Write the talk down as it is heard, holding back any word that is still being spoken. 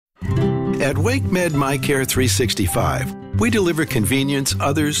At WakeMed MyCare 365, we deliver convenience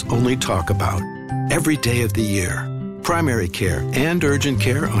others only talk about. Every day of the year. Primary care and urgent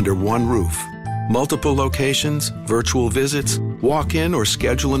care under one roof. Multiple locations, virtual visits, walk-in or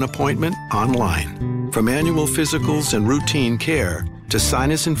schedule an appointment online. From annual physicals and routine care to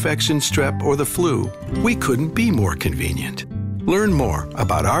sinus infection, strep, or the flu, we couldn't be more convenient. Learn more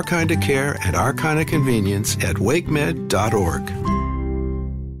about our kind of care and our kind of convenience at wakemed.org.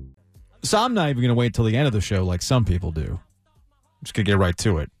 So I'm not even going to wait till the end of the show like some people do. I'm just going to get right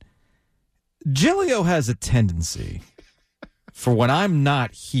to it. Giglio has a tendency for when I'm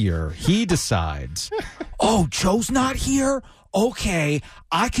not here, he decides, oh, Joe's not here? Okay,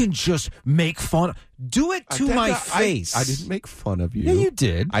 I can just make fun. Do it to my face. I didn't make fun of you. Yeah, you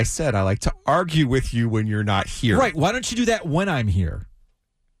did. I said I like to argue with you when you're not here. Right. Why don't you do that when I'm here?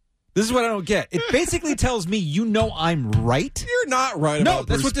 This is what I don't get. It basically tells me you know I'm right. You're not right about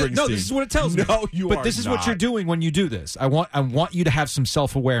Bruce Springsteen. No, this is what it tells me. No, you are not. But this is what you're doing when you do this. I want you to have some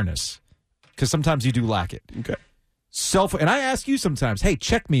self-awareness because sometimes you do lack it. Okay. And I ask you sometimes, hey,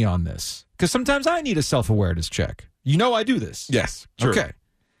 check me on this because sometimes I need a self-awareness check. You know I do this. Yes. True. Okay.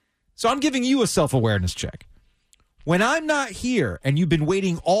 So I'm giving you a self-awareness check. When I'm not here and you've been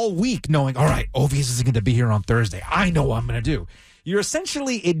waiting all week knowing, all right, Ovies isn't going to be here on Thursday. I know what I'm going to do. You're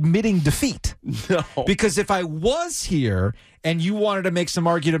essentially admitting defeat. No. Because if I was here and you wanted to make some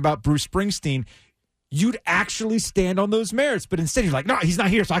argument about Bruce Springsteen, you'd actually stand on those merits. But instead you're like, no, he's not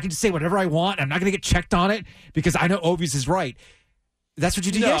here, so I can just say whatever I want. I'm not going to get checked on it because I know Ovies is right. That's what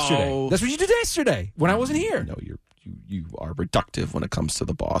you did yesterday. That's what you did yesterday when I wasn't here. No, you are reductive when it comes to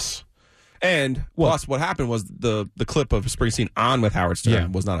the boss. And plus, what happened was the clip of Springsteen on with Howard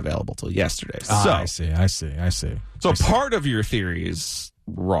Stern was not available till yesterday. I see. So part of your theory is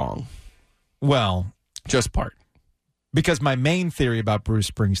wrong. Well, just part. Because my main theory about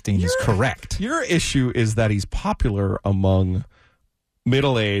Bruce Springsteen is correct. Your issue is that he's popular among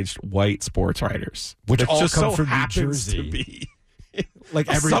middle-aged white sports writers, which all just come so from New happens Jersey. to be like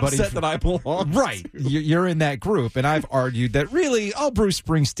a everybody subset that I belong right. to. You're in that group, and I've argued that really all Bruce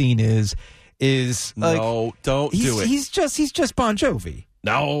Springsteen is like, no, don't do it. He's just Bon Jovi.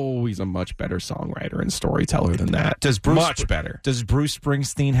 No, he's a much better songwriter and storyteller than that. Much better. Does Bruce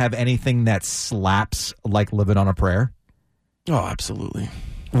Springsteen have anything that slaps like "Living on a Prayer"? Oh, absolutely.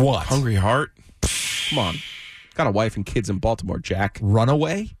 What? Hungry Heart. Come on. Got a wife and kids in Baltimore, Jack.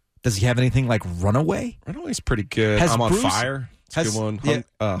 Runaway? Does he have anything like Runaway? Runaway's pretty good. I'm on Fire. It's a good one.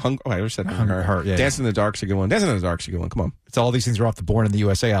 I already said Hungry Heart. Yeah, Dancing in the Dark's a good one. Dancing in the Dark's a good one. Come on. It's all these things are off the Born in the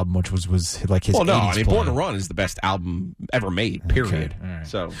USA album, which was like his 80s I mean, play. Born to Run is the best album ever made, period. Okay. Right.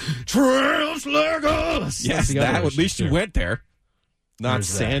 So, Trails like us. Yes, that. At least you went there. Not Where's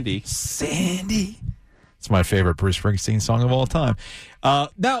Sandy. That? Sandy. It's my favorite Bruce Springsteen song of all time.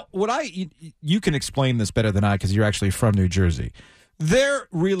 Now, you can explain this better than I because you're actually from New Jersey. There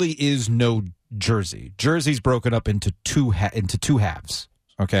really is no Jersey. Jersey's broken up into two halves.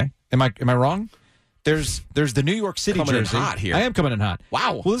 Okay, am I wrong? There's the New York City coming Jersey. In hot here. I am coming in hot.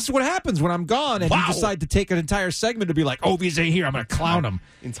 Wow. Well, this is what happens when I'm gone and you decide to take an entire segment to be like, "Oh, he's here. I'm going to clown him."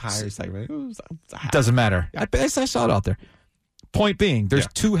 Entire segment. Doesn't matter. Yeah. I saw it out there. Point being, there's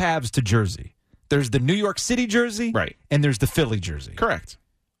two halves to Jersey. There's the New York City Jersey, right, and there's the Philly Jersey. Correct.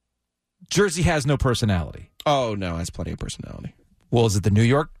 Jersey has no personality. Oh no, it has plenty of personality. Well, is it the New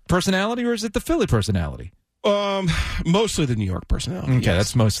York personality or is it the Philly personality? Mostly the New York personality. Okay,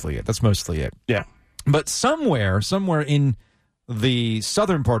 that's mostly it. Yeah. But somewhere in the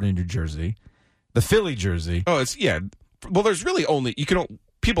southern part of New Jersey, the Philly Jersey. Oh, well, there's really only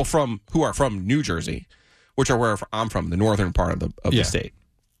people who are from New Jersey, which are where I'm from, the northern part of the state.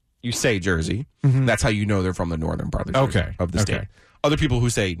 You say Jersey, that's how you know they're from the northern part of the state. Other people who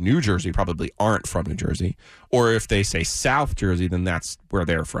say New Jersey probably aren't from New Jersey, or if they say South Jersey, then that's where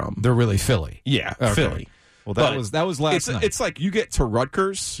they're from. They're really Philly. Yeah, okay. Philly. Well, that was last night. It's like you get to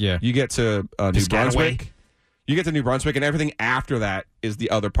Rutgers, you get to New Brunswick, you get to New Brunswick, and everything after that is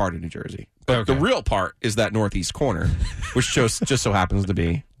the other part of New Jersey. But the real part is that northeast corner, which just so happens to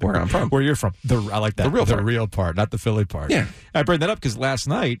be where I'm from. Where you're from. I like that. The real part, not the Philly part. Yeah. I bring that up because last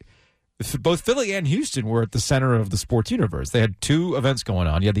night, both Philly and Houston were at the center of the sports universe. They had two events going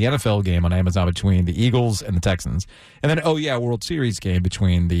on. You had the NFL game on Amazon between the Eagles and the Texans. And then, World Series game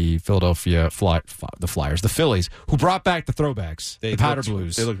between the Philadelphia Flyers, the Phillies, who brought back the throwbacks, the powder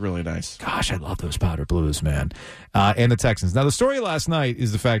blues. They look really nice. Gosh, I love those powder blues, man. And the Texans. Now, the story last night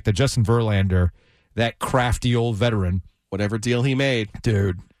is the fact that Justin Verlander, that crafty old veteran, whatever deal he made,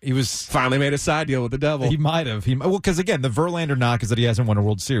 dude, he was finally made a side deal with the devil. He might have. Because again, the Verlander knock is that he hasn't won a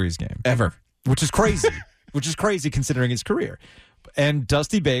World Series game ever, which is crazy. Which is crazy considering his career. And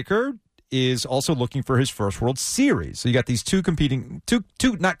Dusty Baker is also looking for his first World Series. So you got these two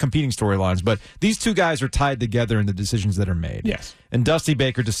not competing storylines, but these two guys are tied together in the decisions that are made. Yes. And Dusty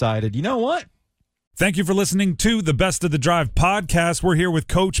Baker decided, you know what? Thank you for listening to the Best of the Drive podcast. We're here with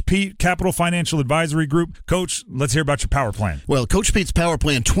Coach Pete, Capital Financial Advisory Group. Coach, let's hear about your power plan. Well, Coach Pete's power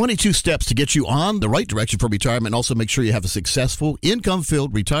plan, 22 steps to get you on the right direction for retirement and also make sure you have a successful,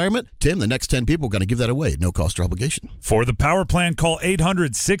 income-filled retirement. Tim, the next 10 people are going to give that away, no cost or obligation. For the power plan, call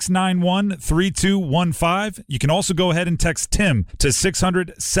 800-691-3215. You can also go ahead and text Tim to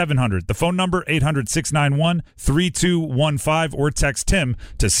 600-700. The phone number, 800-691-3215, or text Tim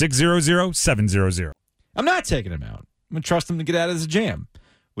to 600-700. I'm not taking him out. I'm going to trust him to get out of his jam,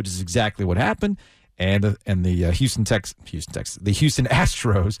 which is exactly what happened. And the Houston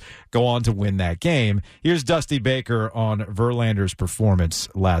Astros go on to win that game. Here's Dusty Baker on Verlander's performance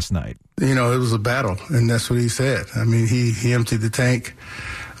last night. You know, it was a battle, and that's what he said. I mean, he emptied the tank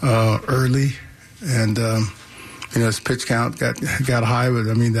early, and his pitch count got high, but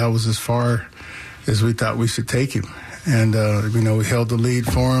I mean that was as far as we thought we should take him. And we held the lead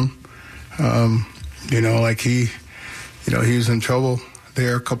for him. He was in trouble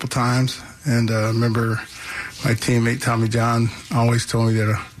there a couple times. And I remember my teammate Tommy John always told me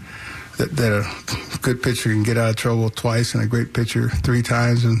that a good pitcher can get out of trouble twice and a great pitcher 3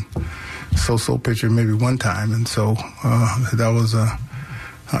 times and so-so pitcher maybe 1 time. And so that was, I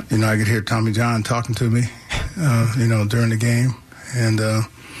could hear Tommy John talking to me, during the game. And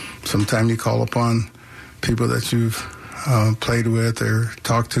sometimes you call upon people that you've played with or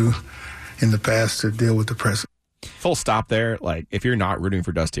talked to in the past to deal with the present. Full stop there. Like, if you're not rooting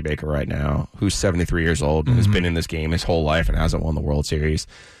for Dusty Baker right now, who's 73 years old and has been in this game his whole life and hasn't won the World Series,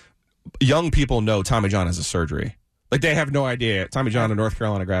 young people know Tommy John has a surgery. Like, they have no idea. Tommy John, a North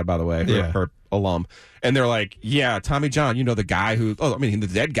Carolina grad, by the way, her alum. And they're like, yeah, Tommy John, the guy the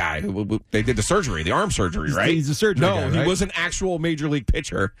dead guy who they did the surgery, the arm surgery, right? He's a surgery guy, right? He was an actual major league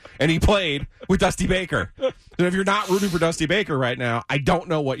pitcher, and he played with Dusty Baker. And if you're not rooting for Dusty Baker right now, I don't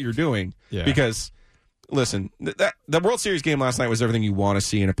know what you're doing. Yeah. Because, listen, the World Series game last night was everything you want to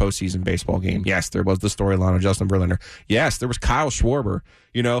see in a postseason baseball game. Yes, there was the storyline of Justin Verlander. Yes, there was Kyle Schwarber,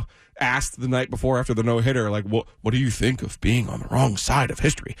 asked the night before after the no-hitter, like, what do you think of being on the wrong side of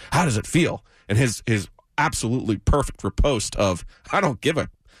history? How does it feel? And his absolutely perfect riposte of, I don't give a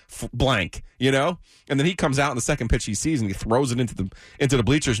blank, And then he comes out in the second pitch he sees and he throws it into the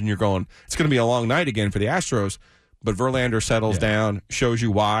bleachers, and you're going, it's going to be a long night again for the Astros. But Verlander settles down, shows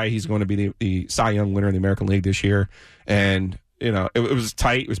you why he's going to be the Cy Young winner in the American League this year. And, it was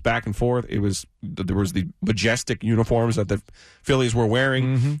tight. It was back and forth. There was the majestic uniforms that the Phillies were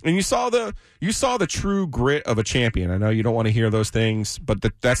wearing. And you saw the true grit of a champion. I know you don't want to hear those things, but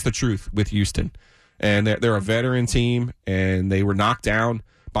that's the truth with Houston. And they're a veteran team, and they were knocked down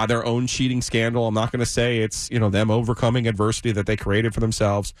by their own cheating scandal. I'm not going to say it's, them overcoming adversity that they created for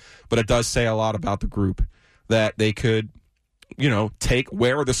themselves, but it does say a lot about the group that they could,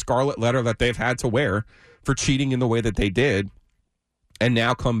 wear the scarlet letter that they've had to wear for cheating in the way that they did, and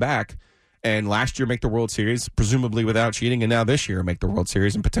now come back and last year make the World Series, presumably without cheating, and now this year make the World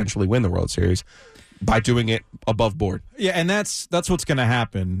Series and potentially win the World Series by doing it above board. Yeah, and that's what's going to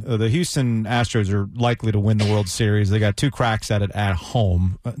happen. The Houston Astros are likely to win the World Series. They got 2 cracks at it at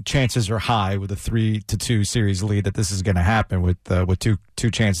home. Chances are high with a 3-2 series lead that this is going to happen with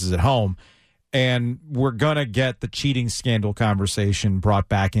two chances at home. And we're going to get the cheating scandal conversation brought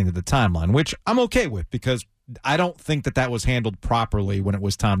back into the timeline, which I'm okay with because I don't think that was handled properly when it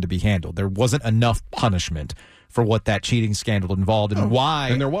was time to be handled. There wasn't enough punishment for what that cheating scandal involved and why.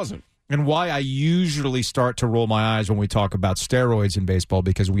 And there wasn't. And why I usually start to roll my eyes when we talk about steroids in baseball,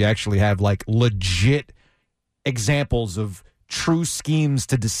 because we actually have like legit examples of true schemes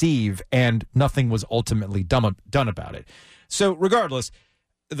to deceive, and nothing was ultimately done about it. So regardless,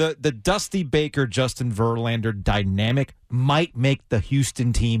 the Dusty Baker, Justin Verlander dynamic might make the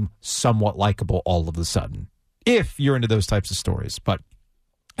Houston team somewhat likable all of a sudden, if you're into those types of stories. But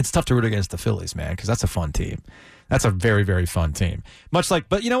it's tough to root against the Phillies, man, because that's a fun team. That's a very, very fun team.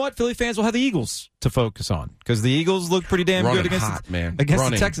 But you know what? Philly fans will have the Eagles to focus on, because the Eagles look pretty damn good against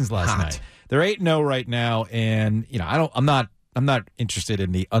the Texans last night. They're 8-0 right now, and I'm not interested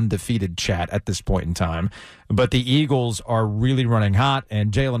in the undefeated chat at this point in time, but the Eagles are really running hot,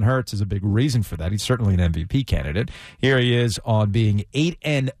 and Jalen Hurts is a big reason for that. He's certainly an MVP candidate. Here he is on being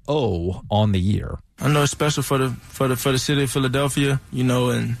 8-0 on the year. I know it's special for the city of Philadelphia,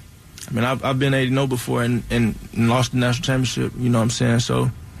 and I mean I've been 8-0 before and lost the national championship. You know what I'm saying?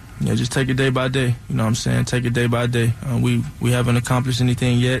 So just take it day by day. You know what I'm saying? Take it day by day. We haven't accomplished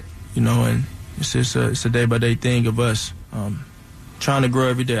anything yet, and it's just a day by day thing of us trying to grow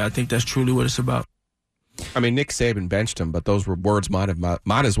every day. I think that's truly what it's about. I mean, Nick Saban benched him, but those words might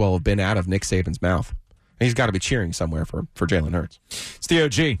as well have been out of Nick Saban's mouth. He's got to be cheering somewhere for Jalen Hurts. It's the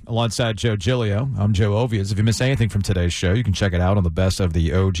OG alongside Joe Giglio. I'm Joe Ovies. If you miss anything from today's show, you can check it out on the Best of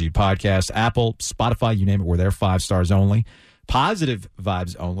the OG podcast. Apple, Spotify, you name it, we're there. 5 stars only. Positive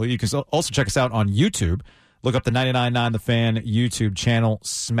vibes only. You can also check us out on YouTube. Look up the 99.9 The Fan YouTube channel.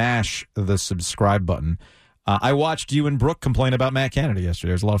 Smash the subscribe button. I watched you and Brooke complain about Matt Canada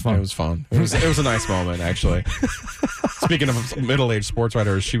yesterday. It was a lot of fun. It was fun. It was a nice moment, actually. Speaking of middle-aged sports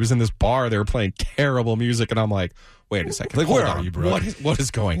writers, she was in this bar. They were playing terrible music, and I'm like, wait a second. Like, where are you, Brooke? What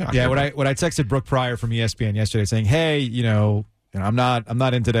is going on? Yeah, when I texted Brooke Pryor from ESPN yesterday saying, hey, I'm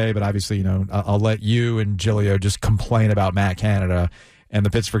not in today, but obviously, I'll let you and Giglio just complain about Matt Canada and the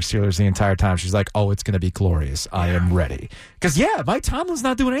Pittsburgh Steelers the entire time. She's like, oh, it's going to be glorious. I am ready. Because, Mike Tomlin's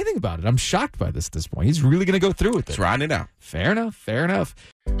not doing anything about it. I'm shocked by this at this point. He's really going to go through with it. He's riding it out. Fair enough.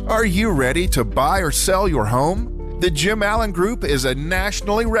 Are you ready to buy or sell your home? The Jim Allen Group is a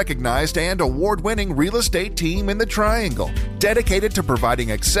nationally recognized and award-winning real estate team in the Triangle, dedicated to providing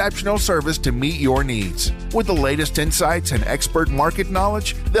exceptional service to meet your needs. With the latest insights and expert market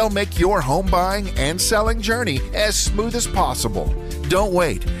knowledge, they'll make your home buying and selling journey as smooth as possible. Don't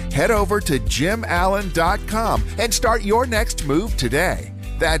wait. Head over to jimallen.com and start your next move today.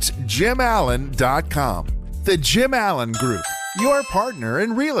 That's jimallen.com. The Jim Allen Group, your partner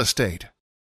in real estate.